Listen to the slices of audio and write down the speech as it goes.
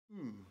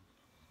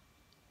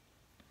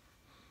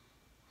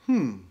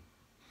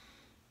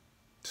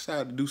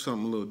decided to do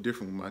something a little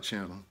different with my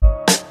channel.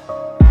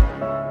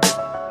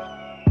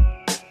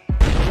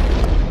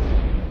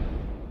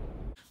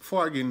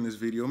 Before I get in this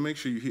video, make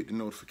sure you hit the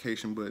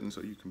notification button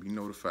so you can be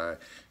notified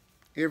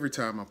every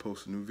time I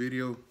post a new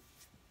video.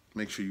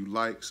 Make sure you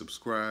like,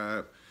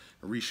 subscribe,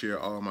 and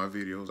reshare all my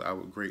videos. I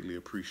would greatly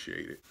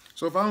appreciate it.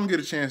 So if I don't get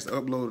a chance to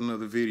upload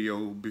another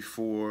video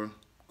before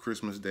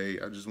Christmas Day,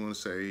 I just want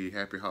to say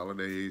happy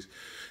holidays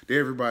to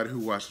everybody who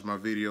watches my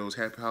videos.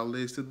 Happy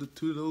holidays to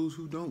those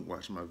who don't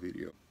watch my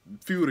video. A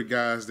few of the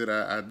guys that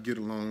I get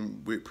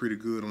along with pretty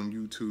good on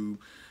YouTube,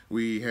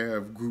 we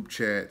have group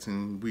chats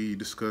and we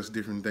discuss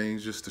different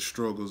things, just the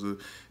struggles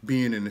of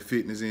being in the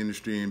fitness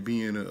industry and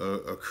being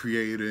a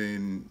creator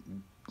and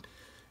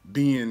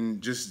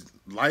being just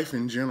life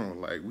in general.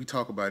 Like, we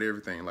talk about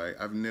everything. Like,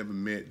 I've never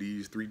met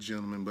these three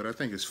gentlemen, but I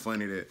think it's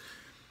funny that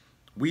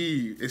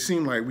it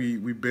seemed like we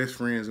best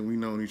friends and we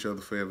known each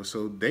other forever.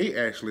 So they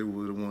actually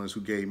were the ones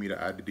who gave me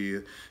the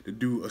idea to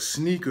do a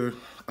sneaker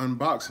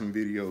unboxing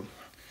video.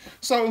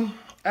 So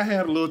I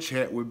had a little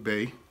chat with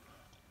Bay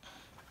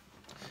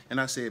and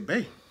I said,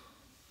 Bay,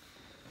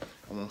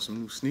 I want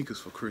some new sneakers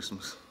for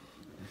Christmas.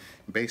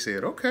 Bay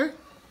said, okay.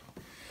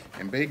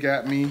 And Bay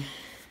got me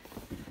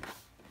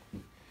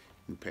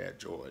new pair of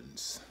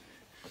Jordans.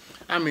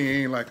 I mean,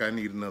 it ain't like I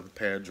need another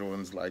pair of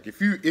Jordans. Like, if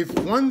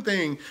one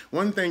thing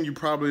you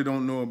probably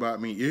don't know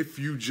about me, if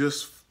you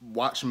just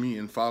watch me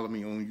and follow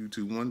me on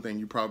YouTube, one thing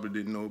you probably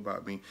didn't know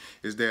about me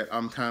is that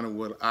I'm kind of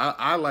what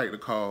I like to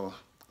call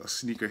a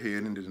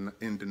sneakerhead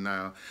in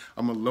denial.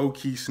 I'm a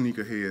low-key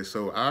sneakerhead,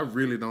 so I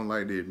really don't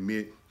like to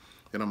admit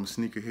that I'm a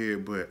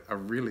sneakerhead, but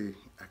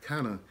I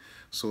kind of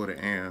sort of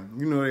am.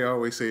 You know, they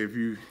always say if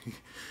you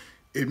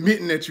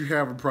admitting that you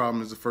have a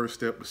problem is the first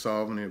step to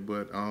solving it,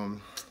 but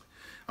I'm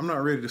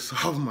not ready to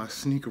solve my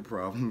sneaker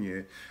problem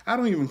yet. I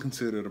don't even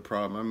consider it a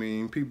problem. I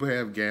mean, people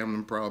have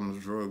gambling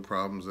problems, drug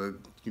problems.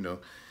 You know,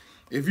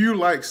 if you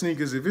like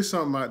sneakers, if it's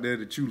something out there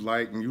that you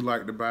like and you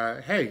like to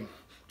buy, hey,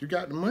 you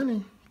got the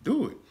money,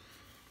 do it.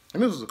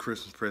 And this was a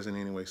Christmas present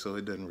anyway, so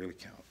it doesn't really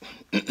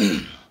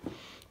count.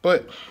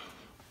 But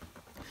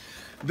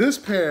this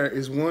pair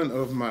is one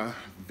of my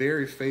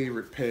very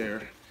favorite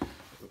pair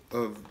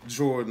of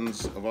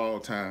Jordans of all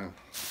time.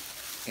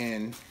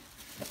 And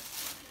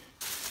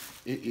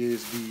it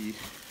is the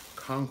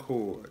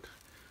Concord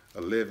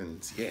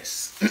 11s,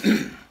 yes.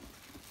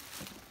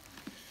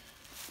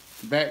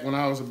 Back when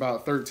I was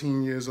about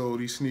 13 years old,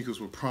 these sneakers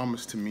were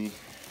promised to me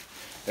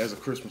as a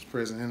Christmas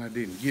present and I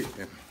didn't get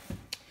them.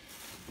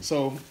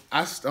 So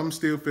I'm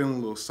still feeling a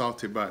little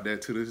salty about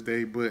that to this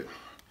day, but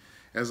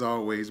as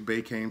always,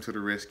 Bay came to the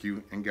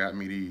rescue and got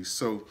me these.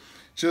 So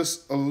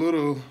just a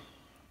little,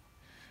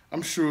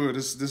 I'm sure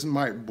this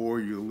might bore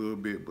you a little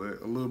bit,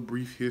 but a little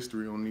brief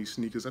history on these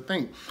sneakers. I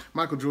think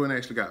Michael Jordan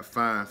actually got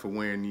fined for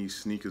wearing these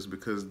sneakers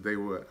because they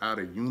were out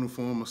of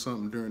uniform or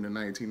something during the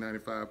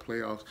 1995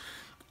 playoffs.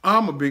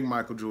 I'm a big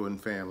Michael Jordan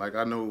fan. Like,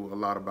 I know a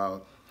lot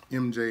about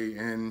MJ,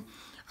 and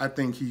I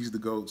think he's the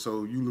GOAT.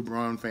 So you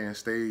LeBron fans,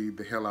 stay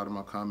the hell out of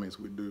my comments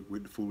with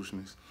the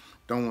foolishness.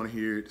 Don't want to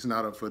hear it. It's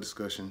not up for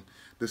discussion.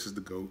 This is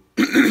the GOAT.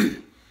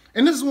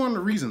 And this is one of the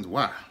reasons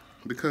why.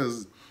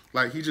 Because,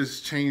 like, he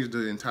just changed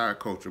the entire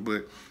culture.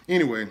 But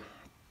anyway,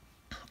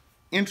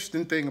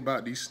 interesting thing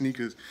about these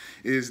sneakers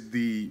is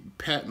the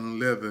patent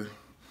leather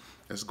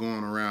that's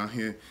going around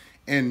here.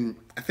 And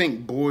I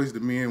think Boys II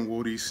Men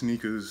wore these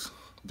sneakers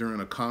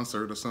during a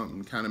concert or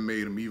something, kind of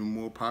made them even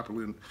more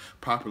popular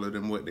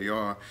than what they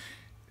are.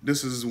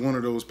 This is one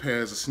of those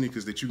pairs of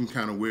sneakers that you can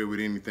kind of wear with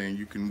anything.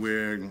 You can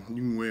wear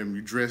them,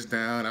 you dress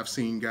down. I've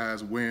seen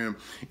guys wear them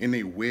in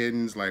their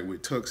weddings, like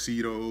with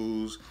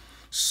tuxedos,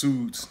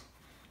 suits,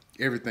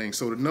 everything.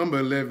 So the number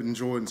 11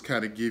 Jordans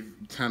kind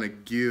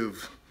of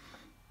give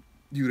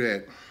you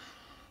that,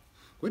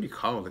 what do you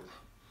call it?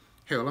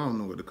 Hell, I don't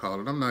know what to call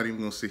it. I'm not even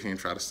gonna sit here and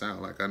try to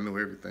sound like I know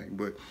everything,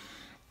 but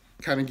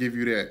kind of give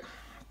you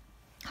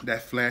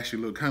that flashy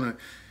look.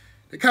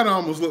 They kind of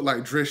almost look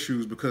like dress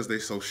shoes because they're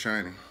so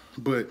shiny.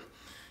 But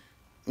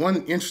one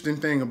interesting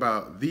thing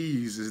about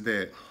these is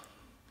that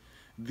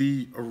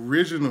the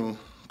original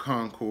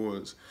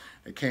Concords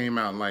that came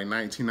out in like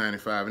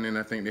 1995, and then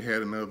I think they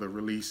had another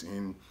release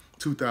in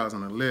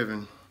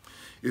 2011,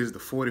 is the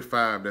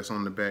 45 that's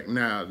on the back.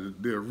 Now,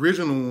 the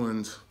original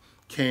ones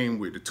came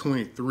with the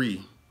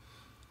 23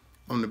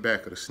 on the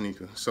back of the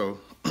sneaker. So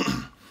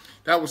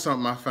that was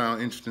something I found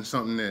interesting,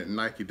 something that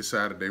Nike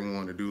decided they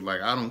wanted to do.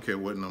 Like, I don't care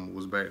what number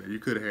was back there. You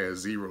could have had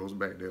zeros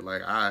back there.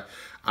 Like,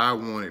 I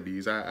wanted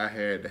these. I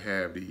had to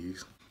have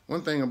these.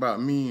 One thing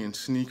about me and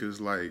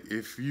sneakers, like,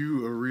 if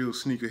you a real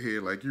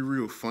sneakerhead, like, you're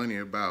real funny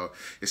about,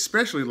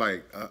 especially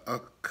like a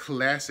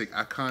classic,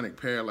 iconic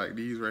pair like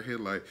these right here,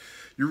 like,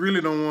 you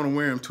really don't want to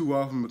wear them too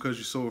often because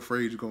you're so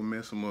afraid you're going to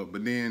mess them up.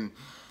 But then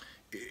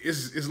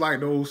it's like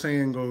the old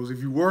saying goes,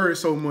 if you worry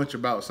so much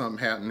about something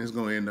happening, it's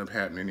gonna end up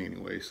happening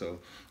anyway. So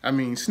I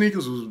mean,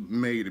 sneakers was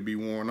made to be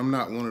worn. I'm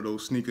not one of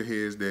those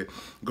sneakerheads that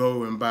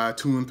go and buy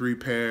 2 and 3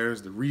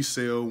 pairs, the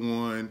resale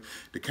one,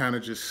 to kind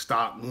of just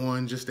stock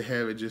one just to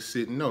have it just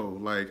sitting. No,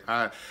 like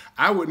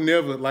I would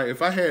never, like,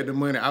 if I had the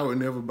money, I would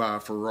never buy a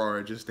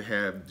Ferrari just to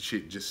have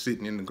shit just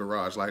sitting in the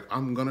garage. Like,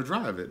 I'm gonna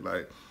drive it.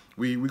 Like,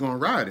 we gonna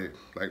ride it.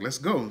 Like, let's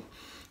go.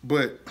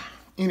 But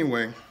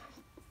anyway,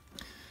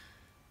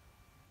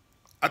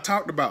 I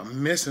talked about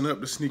messing up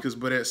the sneakers,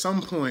 but at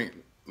some point,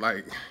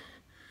 like,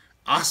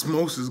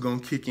 osmosis gonna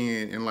kick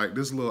in, and like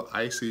this little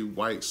icy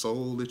white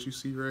sole that you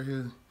see right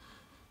here,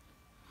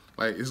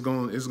 like it's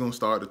gonna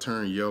start to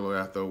turn yellow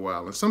after a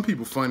while. And some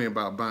people funny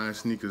about buying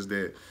sneakers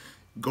that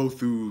go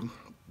through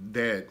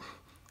that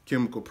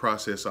chemical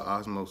process of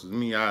osmosis.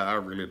 Me, I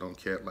really don't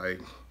care.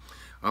 Like,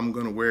 I'm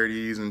gonna wear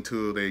these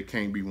until they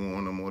can't be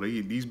worn no more.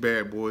 These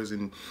bad boys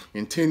in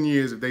 10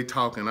 years, if they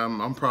talking,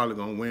 I'm probably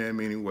gonna wear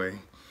them anyway.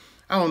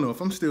 I don't know,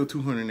 if I'm still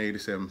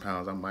 287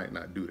 pounds, I might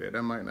not do that.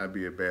 That might not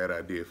be a bad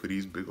idea for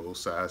these big old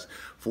size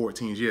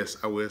 14s. Yes,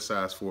 I wear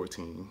size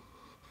 14.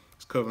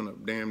 It's covering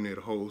up damn near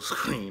the whole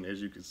screen,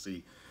 as you can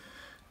see.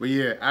 But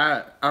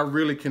yeah, I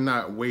really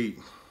cannot wait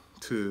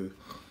to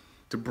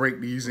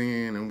break these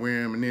in and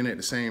wear them. And then at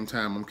the same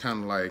time, I'm kind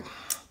of like,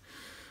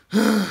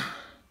 I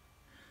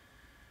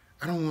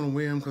don't want to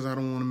wear them because I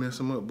don't want to mess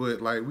them up.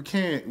 But like, we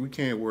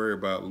can't worry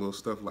about little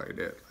stuff like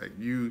that. Like,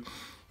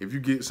 if you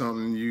get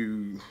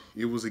something,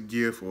 it was a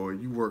gift or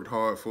you worked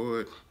hard for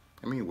it,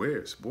 I mean, wear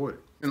it, sport it.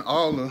 And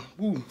all the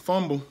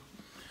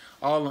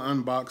all the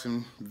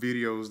unboxing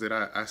videos that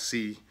I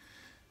see,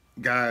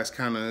 guys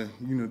kind of,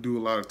 do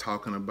a lot of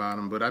talking about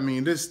them. But I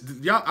mean,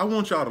 y'all, I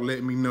want y'all to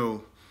let me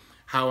know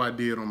how I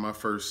did on my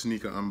first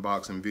sneaker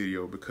unboxing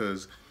video,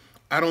 because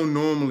I don't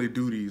normally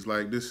do these.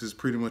 Like, this is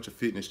pretty much a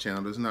fitness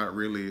channel. It's not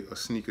really a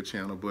sneaker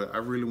channel, but I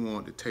really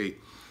wanted to take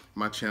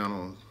my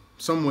channel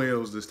somewhere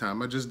else this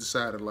time. I just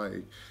decided,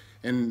 like,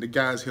 and the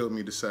guys helped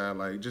me decide,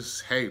 like,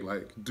 just, hey,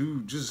 like,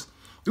 just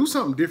do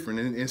something different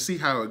and see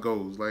how it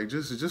goes. Like,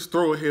 just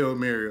throw a Hail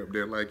Mary up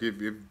there. Like,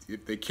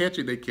 if they catch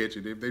it, they catch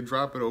it. If they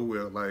drop it, oh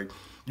well. Like,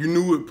 you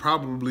knew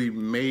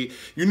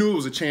it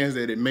was a chance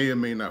that it may or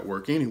may not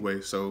work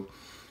anyway. So,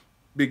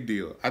 big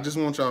deal. I just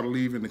want y'all to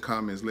leave in the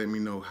comments, let me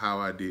know how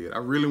I did. I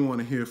really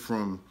want to hear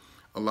from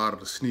a lot of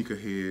the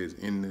sneakerheads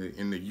in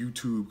the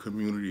YouTube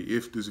community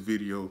if this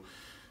video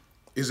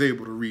is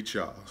able to reach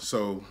y'all.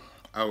 So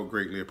I would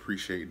greatly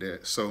appreciate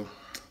that. So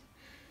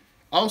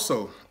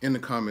also in the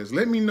comments,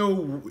 let me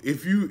know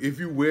if you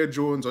wear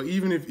Jordans, or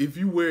even if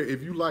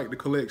you like to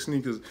collect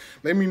sneakers,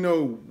 let me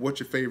know what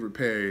your favorite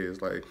pair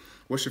is. Like,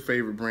 what's your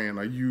favorite brand?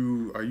 Are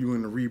you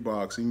in the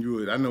Reeboks?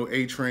 And I know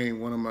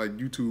A-Train, one of my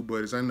YouTube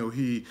buddies, I know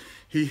he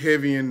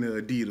heavy in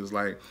the Adidas.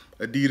 Like,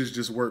 Adidas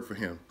just work for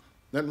him.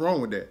 Nothing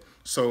wrong with that.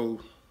 So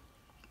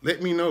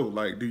let me know,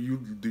 like, do you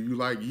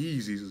like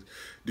Yeezys?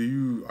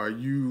 Are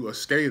you a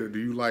skater? Do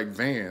you like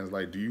Vans?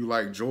 Like, do you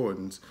like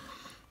Jordans?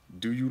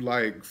 Do you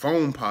like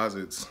foam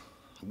posits?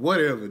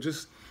 Whatever,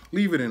 just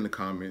leave it in the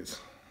comments.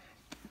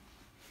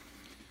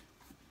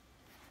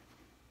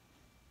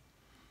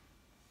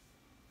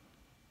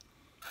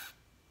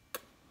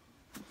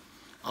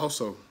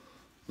 Also,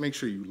 make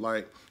sure you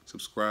like,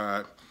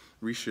 subscribe,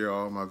 reshare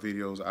all my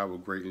videos. I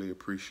would greatly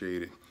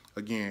appreciate it.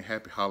 Again,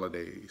 happy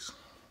holidays.